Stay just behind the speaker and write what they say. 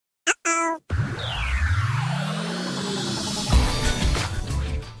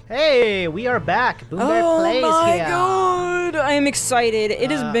Hey, we are back. BoomBerry plays here. Oh my god! I am excited. It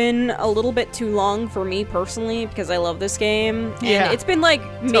has been a little bit too long for me personally because I love this game. And it's been like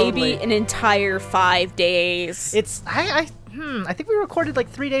maybe an entire 5 days. It's I think we recorded like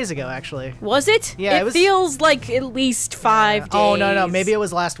 3 days ago, actually. Was it? Yeah, it feels like at least 5 days. Oh no, maybe it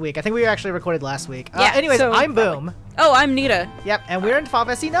was last week. I think we actually recorded last week. Yeah, anyways, so I'm Boom. Oh, I'm Nita. Yep, and we're in Final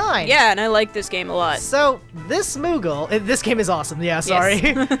Fantasy 9. Yeah, and I like this game a lot. So this Moogle, this game is awesome. Yeah, sorry,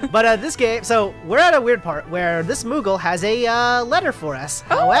 Yes. but this game. So we're at a weird part where this Moogle has a letter for us.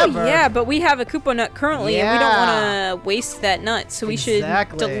 However, yeah, but we have a Koopa nut currently, and we don't want to waste that nut, so we should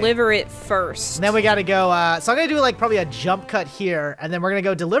deliver it first. And then we gotta go. So I'm gonna do like probably a jump cut here, and then we're gonna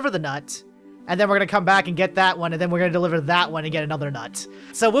go deliver the nut. And then we're gonna come back and get that one, and then we're gonna deliver that one and get another nut.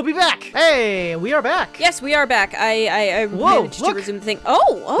 So we'll be back. Hey, we are back. Yes, we are back. I managed to resume the thing.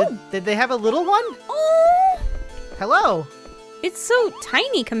 Oh! Did they have a little one? Oh! Hello. It's so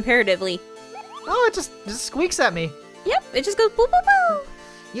tiny comparatively. Oh, it just squeaks at me. Yep, it just goes boop boop boop.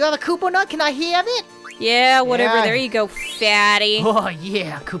 You have a Koopa nut? Can I have it? Yeah, whatever. Yeah. There you go, fatty. Oh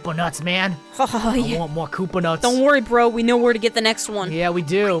yeah, Koopa nuts, man. Oh yeah. I want more Koopa nuts. Don't worry, bro. We know where to get the next one. Yeah, we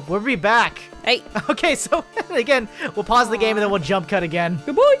do. We'll be back. Hey. Okay, so again, we'll pause the game and then we'll jump cut again.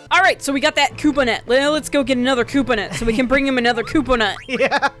 Good boy. All right, so we got that Koopa nut. Let's go get another Koopa nut so we can bring him another Koopa nut.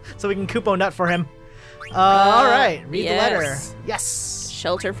 Yeah, so we can Koopa nut for him. All right, read the letter. Yes.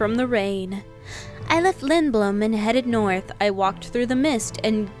 Shelter from the rain. I left Lindblom and headed north. I walked through the mist,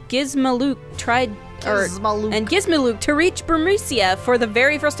 and Gizmaluk to reach Bermucia for the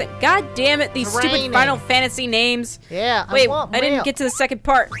very first time. God damn it, these stupid Final Fantasy names. Yeah. Wait, I didn't get to the second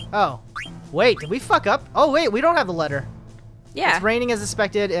part. Oh, wait, did we fuck up? Oh wait, we don't have the letter. Yeah. It's raining as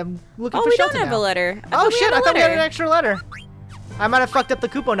expected. I'm looking for we shelter don't have now. a letter. Oh shit, I thought we had an extra letter. I might have fucked up the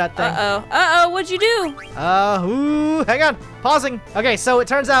Koopa nut thing. Uh-oh, what'd you do? Hang on, pausing. Okay, so it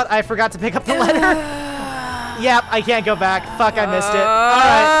turns out I forgot to pick up the letter. Yep, I can't go back. Fuck, I missed it.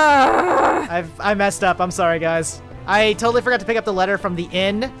 All right, I messed up. I'm sorry, guys. I totally forgot to pick up the letter from the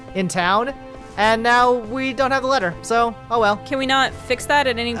inn in town, and now we don't have the letter. So, oh well. Can we not fix that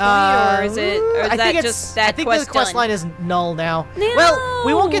at any point, or is that just that I think the quest line is null now. No. Well,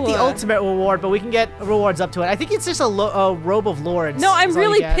 we won't get the ultimate reward, but we can get rewards up to it. I think it's just a robe of lords. No, I'm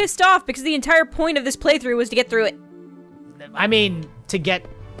really pissed off because the entire point of this playthrough was to get through it. I mean, to get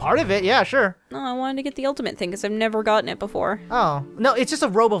part of it, yeah, sure. No, I wanted to get the ultimate thing because I've never gotten it before. Oh, no, it's just a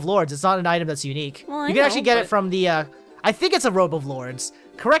robe of lords. It's not an item that's unique. Well, you can actually get it from the, I think it's a robe of lords.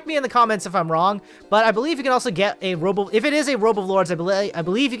 Correct me in the comments if I'm wrong, but I believe you can also get a robe of, if it is a robe of lords, I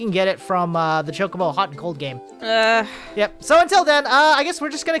believe you can get it from the Chocobo Hot and Cold game. Yep, so until then, I guess we're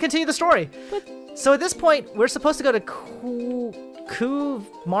just gonna continue the story. So at this point, we're supposed to go to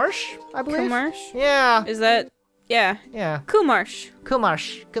Marsh, I believe? Marsh? Yeah. Is that... Yeah. Yeah. Marsh.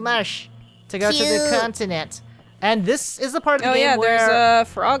 Marsh. To go to the continent. And this is the part of the game where... there's a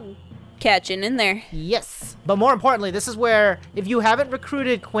frog catching in there. Yes. But more importantly, this is where, if you haven't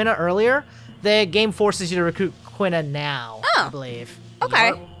recruited Quina earlier, the game forces you to recruit Quina now, I believe.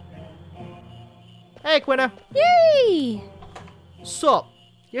 Okay. Yep. Hey, Quina. Yay! Sup?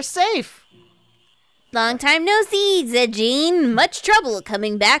 You're safe. Long time no see, Zedgene. Much trouble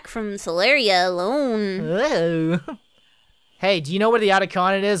coming back from Solaria alone. Oh. Hey, do you know where the outer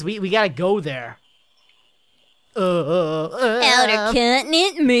continent is? We gotta go there. Outer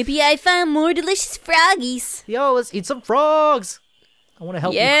continent? Maybe I find more delicious froggies. Yo, let's eat some frogs. I want to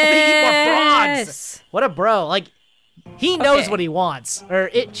help you. Eat more frogs. What a bro. Like, he knows what he wants. Or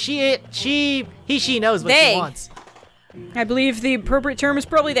she knows what she wants. I believe the appropriate term is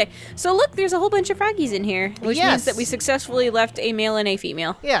probably they. So look, there's a whole bunch of froggies in here, which means that we successfully left a male and a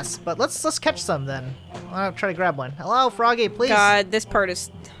female. Yes, but let's catch some then. I'll try to grab one. Hello, froggy, please. God, this part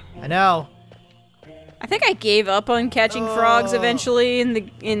is... I know. I think I gave up on catching frogs eventually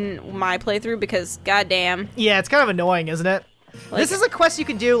in my playthrough because goddamn. Yeah, it's kind of annoying, isn't it? Like, this is a quest you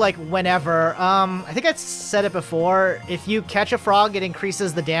can do like whenever. I think I said it before. If you catch a frog, it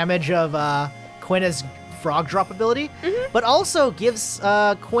increases the damage of Quina's frog drop ability, but also gives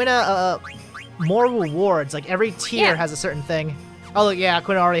Quina more rewards. Like every tier has a certain thing. Oh look, yeah,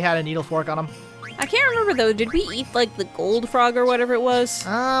 Quina already had a needle fork on him. I can't remember though. Did we eat like the gold frog or whatever it was?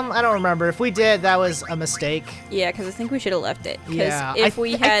 I don't remember. If we did, that was a mistake. Yeah, because I think we should have left it. Yeah, if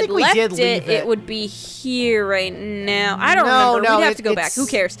we had left it, it would be here right now. I don't remember. No, we'd have to go back. Who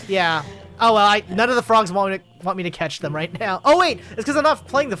cares? Yeah. Oh well, none of the frogs want me to catch them right now. Oh wait, it's because I'm not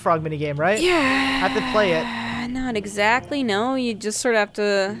playing the frog minigame, right? Yeah. I have to play it. Not exactly. No, you just sort of have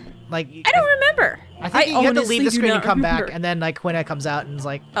to. Like. I don't remember. I think you have to leave the screen and come back, and then like Quina comes out and is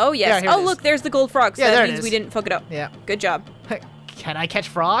like. Oh yes. Yeah, oh look, there's the gold frog. So that means we didn't fuck it up. Yeah. Good job. Can I catch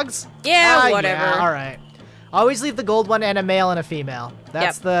frogs? Yeah, whatever. Yeah, all right. Always leave the gold one and a male and a female.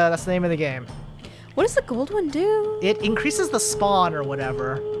 That's the name of the game. What does the gold one do? It increases the spawn or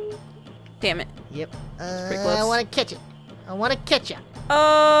whatever. Damn it. Yep. Pretty close. I want to catch it. I want to catch it.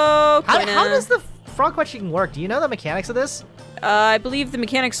 Oh, how does the frog catching work? Do you know the mechanics of this? I believe the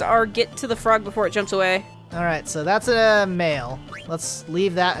mechanics are get to the frog before it jumps away. All right, so that's a male. Let's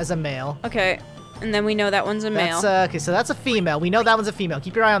leave that as a male. Okay, and then we know that one's a male. Okay, so that's a female. We know that one's a female.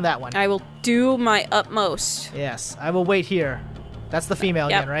 Keep your eye on that one. I will do my utmost. Yes, I will wait here. That's the female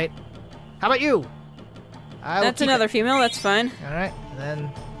again, right? How about you? That's another female. That's fine. All right,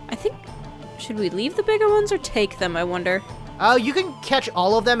 then. I think, should we leave the bigger ones or take them, I wonder? Oh, you can catch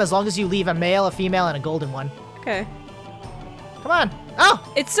all of them as long as you leave a male, a female, and a golden one. Okay. Come on.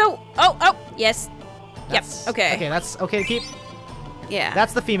 Oh! It's so... Oh, yes. Yep, okay. Okay, that's okay to keep? Yeah.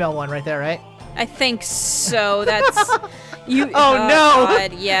 That's the female one right there, right? I think so. That's... you. Oh, no!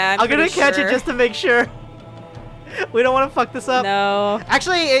 God. Yeah, I'm gonna catch it just to make sure. We don't want to fuck this up. No.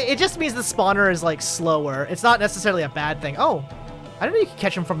 Actually, it just means the spawner is, like, slower. It's not necessarily a bad thing. Oh, I didn't know you could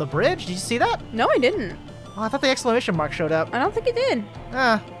catch him from the bridge. Did you see that? No, I didn't. Oh, I thought the exclamation mark showed up. I don't think it did.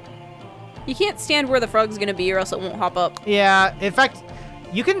 You can't stand where the frog's gonna be or else it won't hop up. Yeah, in fact,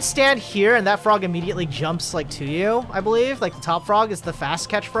 you can stand here and that frog immediately jumps, like, to you, I believe. Like, the top frog is the fast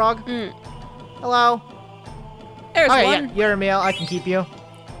catch frog. Hello. There's one. Yeah, you're a male. I can keep you.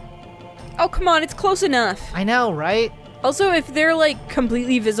 Oh, come on. It's close enough. I know, right? Also, if they're, like,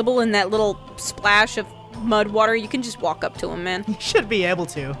 completely visible in that little splash of mud water, you can just walk up to them, man. You should be able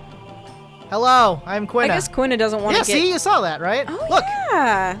to. Hello, I'm Quinna. I guess Quinna doesn't want to get... Yeah, see? You saw that, right? Oh, look.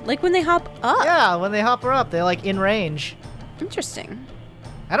 Yeah. Like when they hop up. Yeah, when they hop her up, they're, like, in range. Interesting.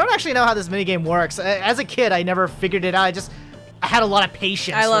 I don't actually know how this minigame works. As a kid, I never figured it out. I had a lot of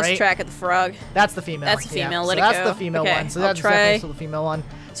patience, I lost track of the frog. That's the female. That's the female. Let so it go. That's the female one. So I'll that's try. definitely still the female one.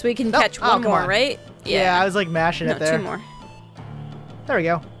 So we can catch one more, right? Yeah, I was like mashing it there. 2 more. There we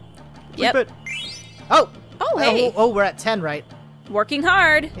go. Yep. Oh. Oh, hey. Oh, we're at 10, right? Working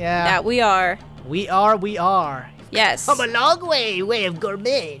hard. Yeah. That we are. We are. Yes. Come a long way of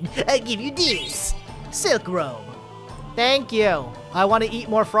gourmet. I give you this. Silk robe. Thank you. I want to eat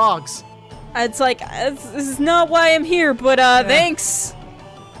more frogs. It's like, this is not why I'm here, but thanks.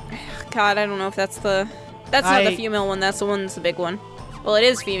 God, I don't know if that's the... That's not the female one, that's the one that's the big one. Well, it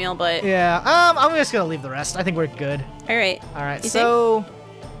is female, but... Yeah, I'm just gonna leave the rest. I think we're good. Alright. Alright, so...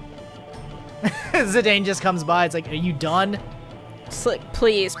 Zidane just comes by, it's like, are you done? It's like,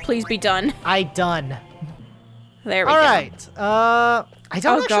 please be done. I done. There we go. Alright, I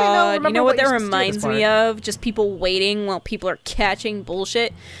don't actually know. You know what that reminds me of? Just people waiting while people are catching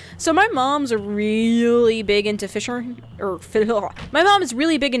bullshit. So my mom's really big into fishing, my mom is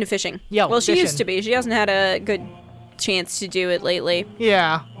really big into fishing. Yeah, well, she used to be. She hasn't had a good chance to do it lately.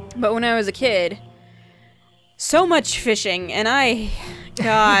 Yeah. But when I was a kid, so much fishing, and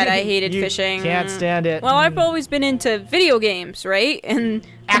God, I hated fishing. Can't stand it. Well, I've always been into video games, right? And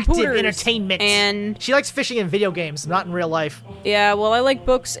active entertainment. And she likes fishing in video games, not in real life. Yeah, well, I like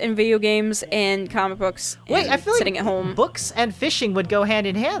books and video games and comic books. Wait, I feel sitting like at home. Books and fishing would go hand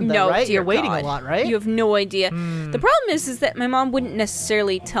in hand, though, no, right? Dear You're waiting God. a lot, right? You have no idea. The problem is that my mom wouldn't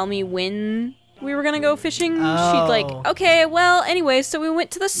necessarily tell me when we were gonna go fishing. Oh. She'd like, okay, well, anyway, so we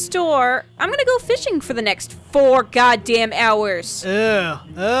went to the store. I'm gonna go fishing for the next 4 goddamn hours.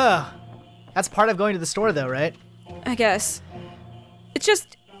 Ugh. That's part of going to the store, though, right? I guess. It's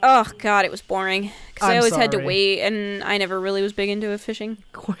just, oh God, it was boring. Because I always had to wait, and I never really was big into fishing.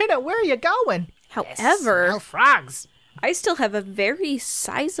 Quinna, where are you going? However, frogs. I still have a very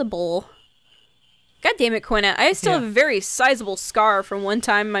sizable... God damn it, Quinna. I still have a very sizable scar from one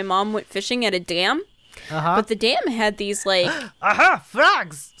time my mom went fishing at a dam. But the dam had these, like...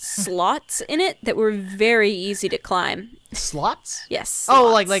 frogs! Slots in it that were very easy to climb. Slots? Yes. Slots.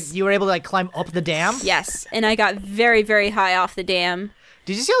 Oh, like you were able to, like, climb up the dam? Yes, and I got very, very high off the dam.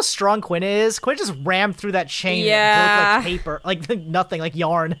 Did you see how strong Quinna is? Quinna just rammed through that chain. Yeah. It looked like paper. Like, nothing, like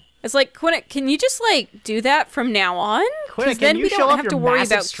yarn. It's like, Quinna, can you just, like, do that from now on? Quinna, then can we you show don't off have your to worry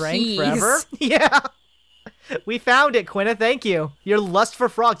massive about strength keys. forever? Yeah. We found it, Quinna. Thank you. Your lust for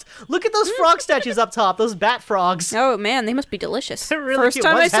frogs. Look at those frog statues up top. Those bat frogs. Oh, man, they must be delicious. They're really First cute.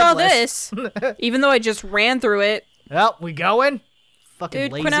 time One's I saw headless. this, even though I just ran through it. Well, we going? Fucking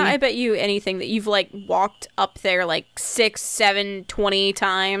Dude, lazy. Quinna, I bet you anything that you've, like, walked up there, like, 6, 7, 20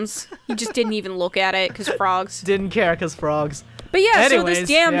 times. You just didn't even look at it, because frogs. Didn't care, because frogs. But yeah, Anyways, so this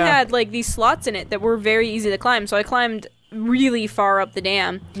dam had, like, these slots in it that were very easy to climb, so I climbed really far up the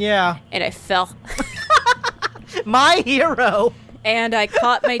dam. Yeah. And I fell. My hero. and I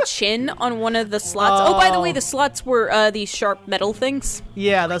caught my chin on one of the slots. Oh, by the way, the slots were these sharp metal things.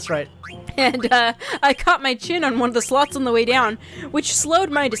 Yeah, that's right. And I caught my chin on one of the slots on the way down, which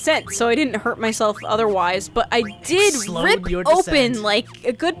slowed my descent, so I didn't hurt myself otherwise, but I did rip open, like,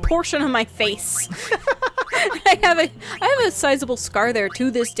 a good portion of my face. I have a sizable scar there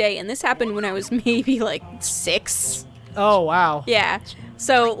to this day, and this happened when I was maybe, like, 6. Oh, wow. Yeah.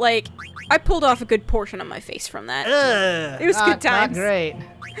 So, like, I pulled off a good portion of my face from that. Ugh, it was good times. Not great.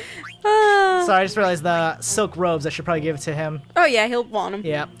 Sorry, I just realized the silk robes. I should probably give it to him. Oh, yeah, he'll want them.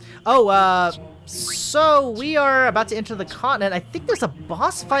 Yeah. Oh, so we are about to enter the continent. I think there's a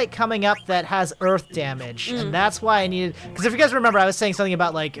boss fight coming up that has earth damage, and that's why I needed... Because if you guys remember, I was saying something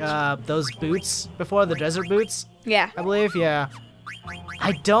about, like, those boots before, the desert boots. Yeah. I believe, yeah.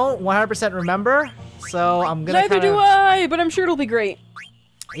 I don't 100% remember, so I'm gonna Neither do I, but I'm sure it'll be great.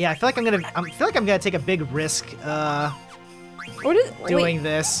 Yeah, I feel like I'm gonna take a big risk, doing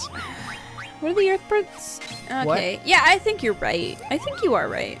this. What are the earth birds? Okay. What? Yeah, I think you're right. I think you are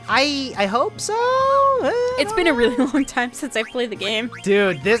right. I hope so. It's been a really long time since I played the game.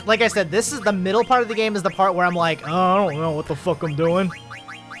 Dude, this, like I said, this is the middle part of the game is the part where I'm like, oh, I don't know what the fuck I'm doing.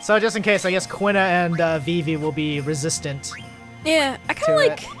 So just in case, I guess Quina and Vivi will be resistant. Yeah, I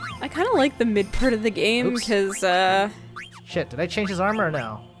kind of like the mid part of the game because Shit, did I change his armor or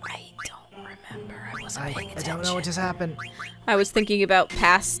no? I don't remember. I wasn't paying attention. I don't know what just happened. I was thinking about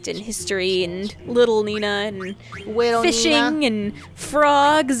past and history and little Nina and fishing and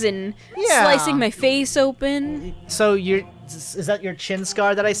frogs and slicing my face open. So is that your chin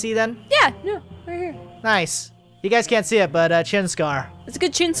scar that I see then? Yeah, no, right here. Nice. You guys can't see it, but chin scar. It's a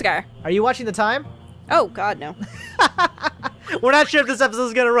good chin scar. Are you watching the time? Oh, God, no. We're not sure if this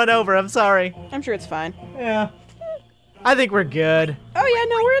episode's gonna run over, I'm sorry. I'm sure it's fine. Yeah. I think we're good. Oh, yeah,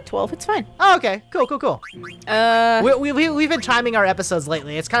 no, we're at 12. It's fine. Oh, okay. Cool. We've been timing our episodes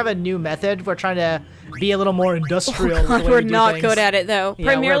lately. It's kind of a new method. We're trying to be a little more industrial. Oh, God, we're not good at it, though. Yeah,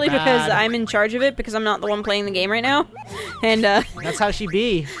 primarily because I'm in charge of it, because I'm not the one playing the game right now. And, that's how she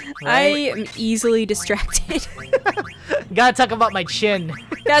be. Right? I am easily distracted. Gotta talk about my chin.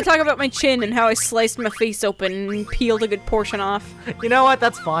 Gotta talk about my chin and how I sliced my face open and peeled a good portion off. You know what?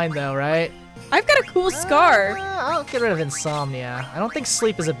 That's fine, though, right? I've got a cool scar. I'll get rid of insomnia. I don't think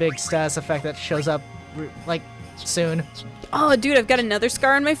sleep is a big status effect that shows up, like, soon. Oh, dude, I've got another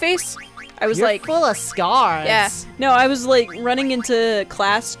scar on my face. I was You're full of scars. Yeah. No, I was like running into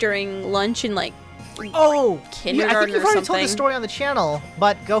class during lunch and like kindergarten I think you've already told the story on the channel,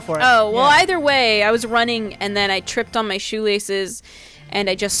 but go for it. Oh, well, either way, I was running and then I tripped on my shoelaces and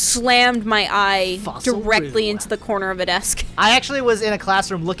I just slammed my eye directly into the corner of a desk. I actually was in a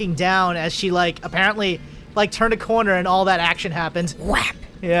classroom looking down as she, like, apparently, like, turned a corner and all that action happened. Whap!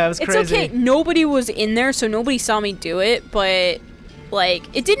 Yeah, it was crazy. It's okay. Nobody was in there, so nobody saw me do it, but,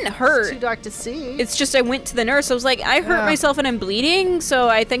 like, it didn't hurt. It's too dark to see. It's just I went to the nurse. I was like, I hurt myself and I'm bleeding, so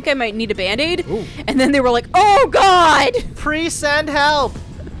I think I might need a Band-Aid. Ooh. And then they were like, oh, God! Please send help!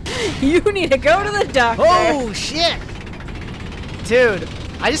 You need to go to the doctor. Oh, shit! Dude,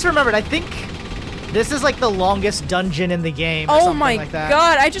 I just remembered, I think this is like the longest dungeon in the game or something my like that.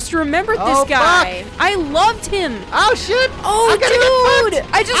 God, I just remembered this guy. Fuck. I loved him. Oh, shit! Oh, dude!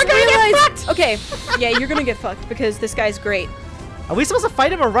 I just realized. Get okay, yeah, you're gonna get fucked because this guy's great. Are we supposed to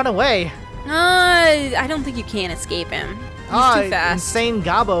fight him or run away? I don't think you can escape him. He's too fast. Insane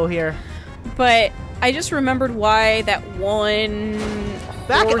Gabo here. But I just remembered why that one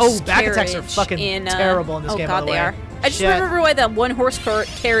back attacks are fucking terrible in this game, by the way. They are. I just remember why that one horse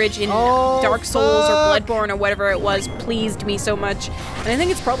carriage in Dark Souls or Bloodborne or whatever it was pleased me so much. And I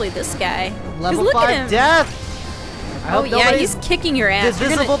think it's probably this guy. Level 5 death! Oh yeah, he's kicking your ass.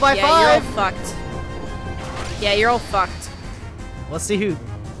 Visible by 5! You're all fucked. Yeah, you're all fucked. Let's see who...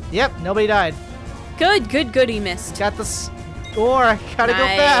 Yep, nobody died. Good, he missed. Got the score. Gotta go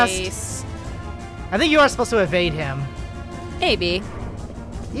fast. I think you are supposed to evade him. Maybe.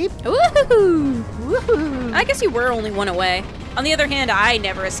 Yep. Woohoo! Woohoo! I guess you were only one away. On the other hand, I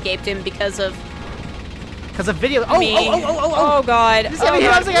never escaped him because of video. Oh God!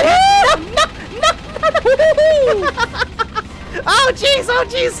 Oh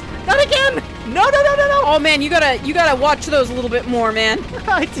jeez! Not again! No! Oh man, you gotta watch those a little bit more, man.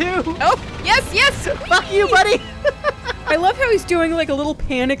 I do. Oh yes! Fuck you, buddy. I love how he's doing like a little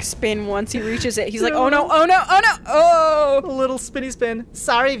panic spin once he reaches it. He's like, oh no! Oh! A little spinny spin.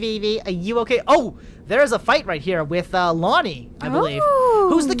 Sorry, Vivi. Are you okay? Oh, there's a fight right here with Lonnie, I believe.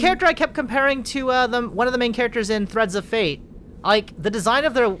 Who's the character I kept comparing to one of the main characters in Threads of Fate. Like, the design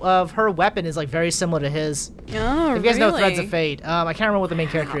of her weapon is like very similar to his. Oh, if you guys know Threads of Fate, I can't remember what the main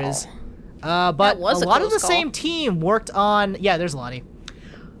character is. But was a a lot of the close call. same team worked on. Yeah, there's Lonnie.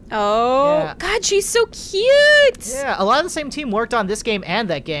 Oh, Yeah. God, she's so cute. Yeah, a lot of the same team worked on this game and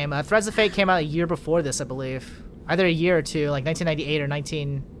that game. Threads of Fate came out a year before this, I believe. Either a year or two, like 1998 or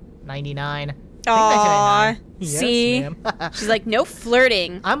 1999. I think Aw, 1999. Yes, see? ma'am. She's like, no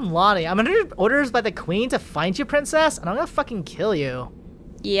flirting. I'm Lonnie. I'm under orders by the queen to find you, princess, and I'm gonna fucking kill you.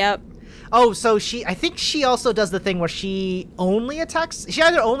 Yep. Oh, so I think she also does the thing where she only attacks, she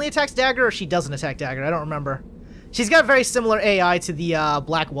either only attacks Dagger or she doesn't attack Dagger. I don't remember. She's got very similar AI to the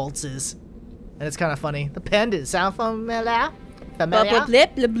Black Waltzes, and it's kind of funny. The pen does sound familiar? Familiar?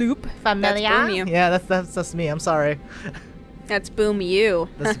 Blip, blip, bloop. Familiar? That's Boom you. Yeah, that's me. I'm sorry. That's Boom you.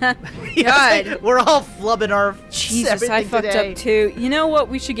 Yes, God. we're all flubbing our Jesus, I everything fucked today. up too. You know what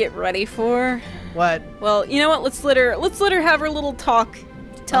we should get ready for? What? Well, you know what? Let's let her have her little talk,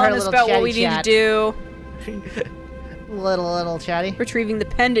 telling us little about what chatty we need to chat. do. little chatty. Retrieving the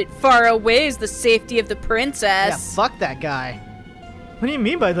pendant far away is the safety of the Yeah, princess. fuck that guy. What do you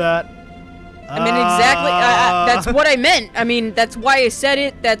mean by that? I mean, exactly. That's what I meant. I mean, that's why I said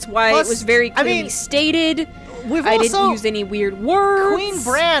it. That's why Plus, it was very I clearly mean, stated. We've I also didn't use any weird words. Queen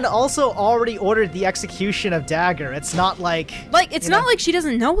Bran also already ordered the execution of Dagger. It's not like It's you not know. like she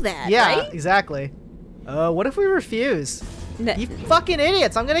doesn't know that, Yeah, right? exactly. What if we refuse? Ne- You fucking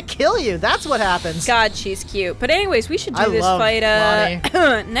idiots! I'm gonna kill you. That's what happens. God, she's cute. But anyways, we should do I this love fight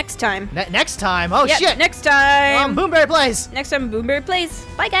Lonnie. next time. Next time. Oh Yep, shit. next time. BoomBerry plays. Next time, BoomBerry plays.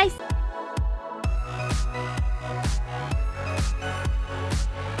 Bye, guys.